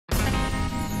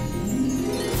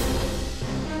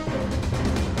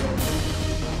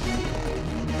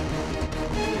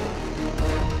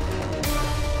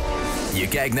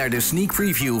Kijk naar de sneak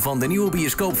preview van de nieuwe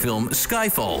bioscoopfilm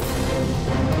Skyfall.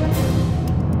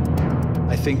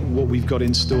 I think what we've got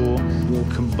in store will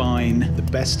combine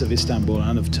the best of Istanbul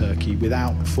and of Turkey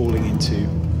without falling into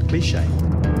cliché.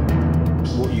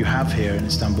 What you have here in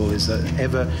Istanbul is an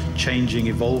ever-changing,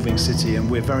 evolving city,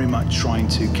 and we're very much trying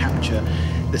to capture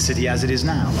the city as it is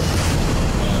now.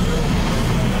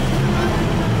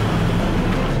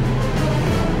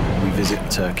 We visit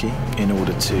Turkey in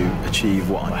order to achieve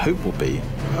what I hope will be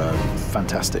a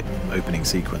fantastic opening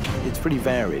sequence. It's pretty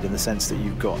varied in the sense that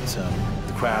you've got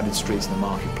the crowded streets and the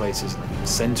marketplaces in the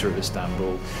centre of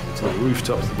Istanbul, to the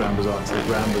rooftops of the Grand Bazaar, to the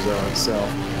Grand Bazaar itself,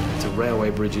 to railway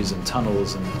bridges and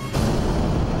tunnels and...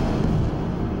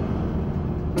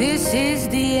 This is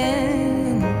the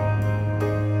end.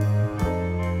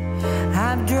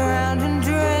 I've drowned and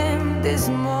dreamt this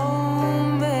moment.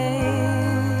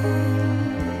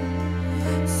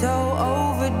 So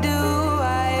overdue,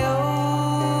 I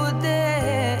owe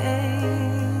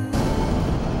them.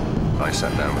 I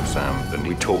sat down with Sam and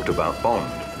we talked about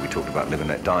Bond. We talked about Live and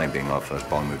Let Die being our first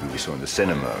Bond movie we saw in the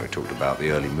cinema. We talked about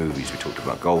the early movies. We talked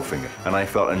about Goldfinger. And I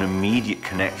felt an immediate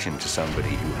connection to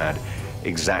somebody who had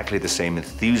exactly the same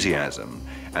enthusiasm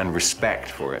and respect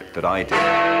for it that I did.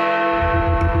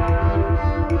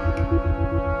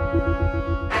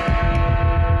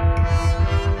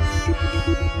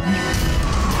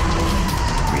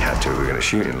 We were going to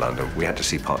shoot in London. We had to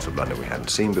see parts of London we hadn't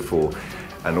seen before,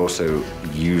 and also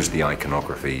use the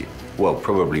iconography, well,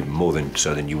 probably more than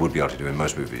you would be able to do in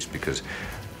most movies, because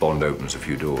Bond opens a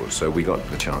few doors. So we got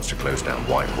the chance to close down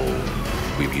Whitehall.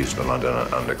 We've used the London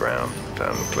Underground,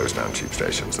 closed down tube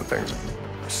stations and things.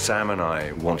 Sam and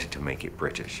I wanted to make it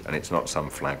British, and it's not some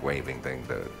flag-waving thing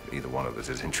that either one of us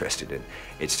is interested in.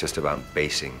 It's just about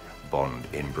basing Bond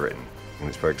in Britain. And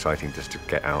it's very exciting just to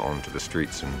get out onto the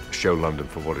streets and show London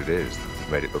for what it is. We've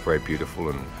made it look very beautiful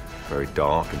and very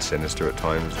dark and sinister at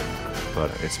times, but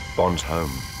it's Bond's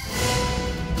home.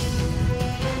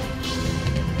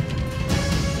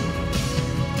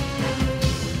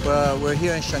 Well, we're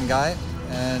here in Shanghai,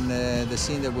 and the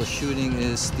scene that we're shooting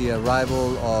is the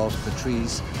arrival of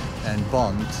Patrice and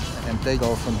Bond, and they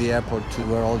go from the airport to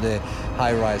where all the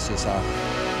high-rises are.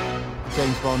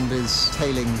 James Bond is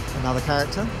tailing another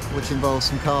character, which involves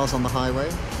some cars on the highway.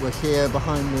 We're here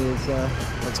behind me is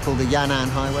what's called the Yan'an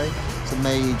Highway. It's a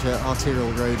major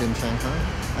arterial road in Shanghai,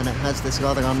 and it has this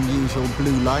rather unusual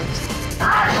blue light.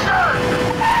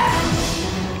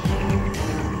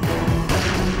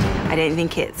 I don't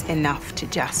think it's enough to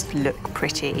just look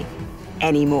pretty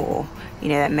anymore. You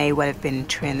know, that may well have been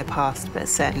true in the past, but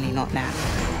certainly not now.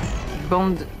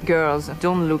 Bond girls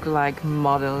don't look like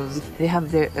models. They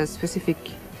have their specific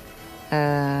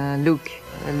look,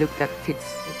 a look that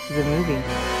fits to the movie.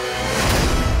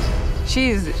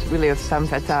 She is really a femme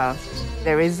fatale.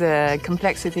 There is a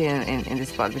complexity in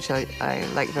this part, which I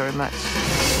like very much.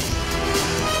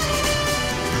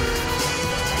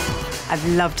 I've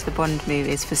loved the Bond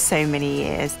movies for so many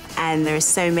years, and there are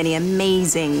so many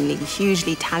amazingly,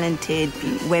 hugely talented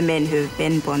women who have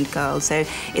been Bond girls, so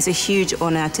it's a huge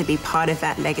honour to be part of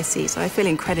that legacy, so I feel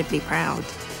incredibly proud.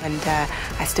 And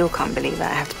I still can't believe it.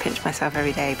 I have to pinch myself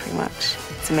every day, pretty much.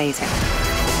 It's amazing.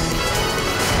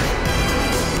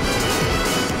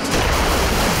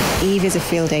 Eve is a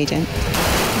field agent.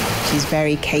 She's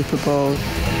very capable.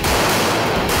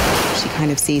 She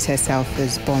kind of sees herself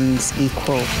as Bond's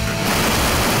equal.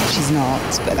 She's not,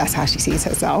 but that's how she sees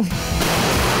herself.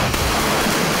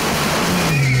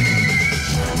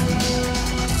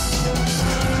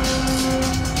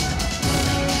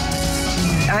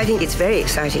 I think it's very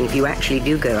exciting if you actually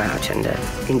do go out and,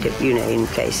 in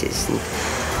places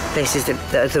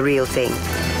that are the real thing.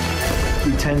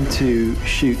 We tend to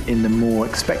shoot in the more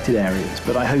expected areas,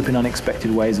 but I hope in unexpected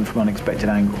ways and from unexpected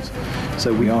angles.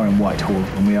 So we are in Whitehall,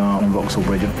 and we are on Vauxhall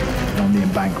Bridge, on the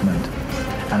Embankment,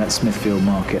 and at Smithfield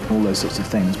Market, all those sorts of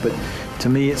things. But to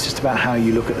me, it's just about how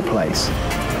you look at the place.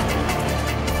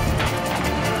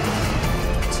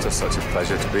 It's just such a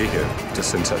pleasure to be here,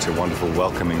 just in such a wonderful,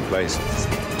 welcoming place.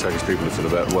 Turkish people have sort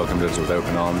of welcomed us with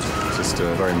open arms. It's just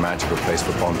a very magical place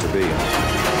for Bond to be.